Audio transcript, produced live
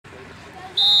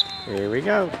Here we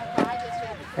go.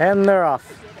 And they're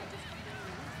off.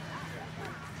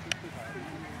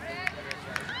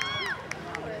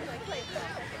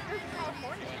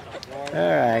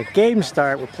 Alright, game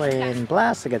start. We're playing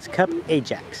Blast against CUP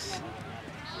Ajax.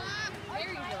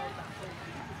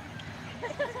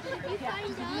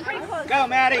 Go,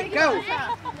 Maddie, go!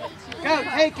 Go,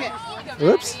 take it!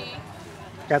 Oops.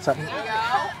 Got something.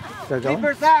 Still going?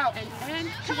 Keeper's out!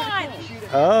 Come on!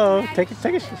 Oh, take a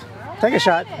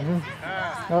shot.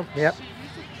 Mm-hmm. Oh, yep.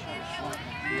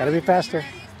 Gotta be faster.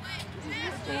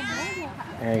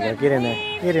 There you go. Get in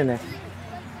there. Get in there.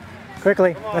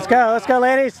 Quickly. Let's go. Let's go,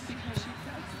 ladies.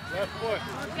 Left foot.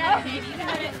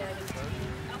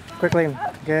 Quickly.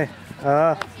 Okay.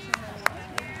 Left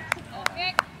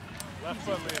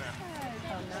foot, Lena.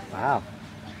 Wow.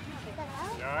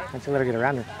 You all right? Let's let her get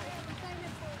around her.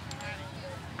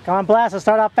 Come on, Blast. Let's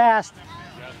start off fast.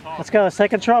 Let's go. Let's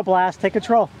take control, Blast. Take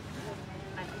control.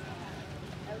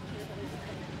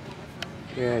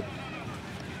 Good.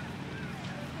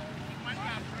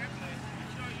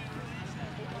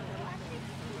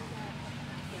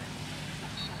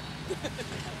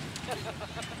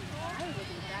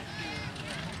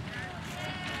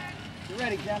 You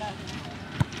ready, Jenna?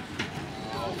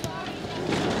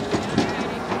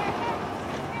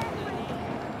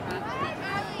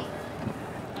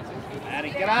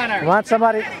 Maddie, get on her. Come on,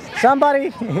 somebody.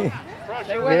 Somebody. Stay with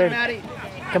her, Maddie.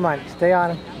 Come on, stay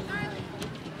on him.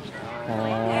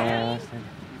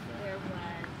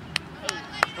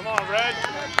 Come on, Red.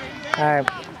 All right,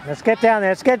 let's get down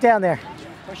there. Let's get down there.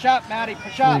 Push up, Maddie,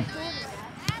 push up.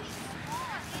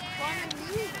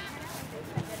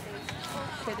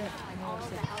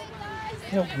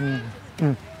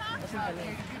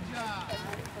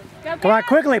 Come on,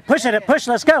 quickly. Push it. Push.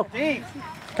 Let's go. Deep.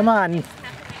 Come on.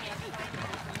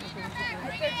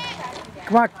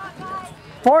 Come on.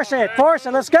 Force it. Force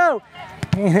it. Let's go.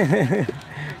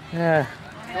 Yeah.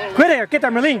 Quit here. Get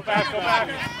there, Marlene. Go back.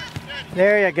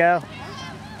 There you go.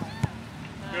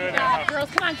 Good. Girls,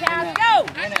 come on, Cass, go!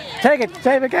 Take it.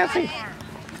 Take it, Cassie.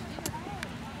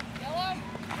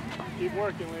 Keep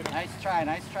working, Lena. Nice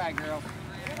try, girl.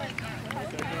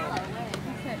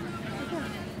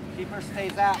 Keeper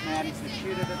stays out, Maddie, so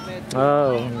shoot it at mid.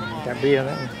 Oh, got beat on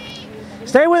that one.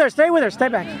 Stay with her. Stay with her. Stay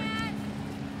back.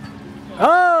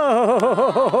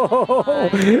 Oh!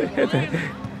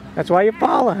 That's why you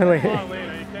follow. Come on, Lena.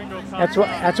 You can't go top.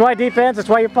 That's why defense. That's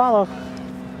why you follow.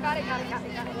 Got it.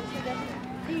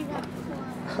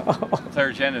 That's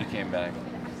how Jenna came back.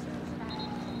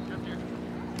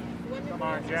 Come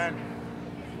on, Jen.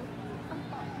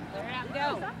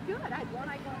 Go. Good. I had one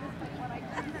eye going this way, one eye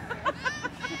going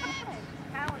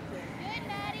that way.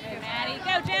 Good, Maddie.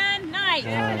 Go, Jen. Nice.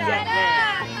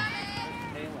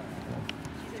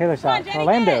 Taylor's Come on, out. Jenny,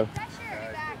 Orlando.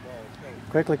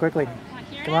 Quickly.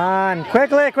 Come on.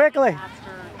 Quickly. Good,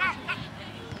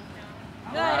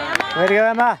 Emma. Way to go,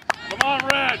 Emma. Come on,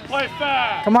 Red. Play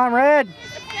fast. Come on, Red. Go,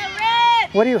 Red.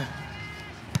 What do you...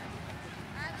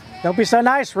 Don't be so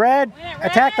nice, Red.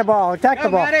 Attack the ball. Attack the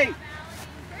Go, ball. Maddie.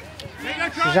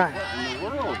 She's not... In the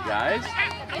world, guys.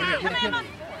 Come on, Emma.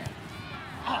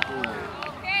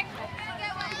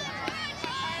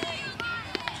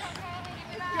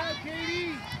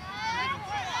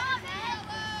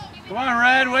 Come on,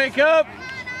 Red, wake up.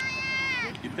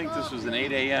 You'd think this was an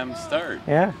 8 a.m. start.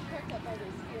 Yeah.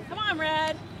 Come on,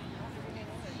 Red.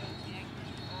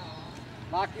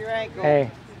 Lock your ankle. Hey,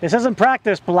 this isn't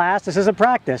practice, Blast. This isn't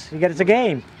practice. It's a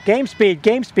game. Game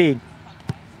speed.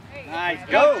 Nice.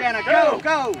 Go, Jenna. Go.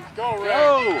 Go, Red.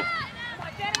 Go.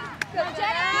 Go,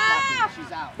 Jenna.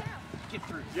 She's out. Get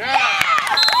through. Yeah.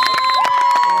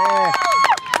 Yeah.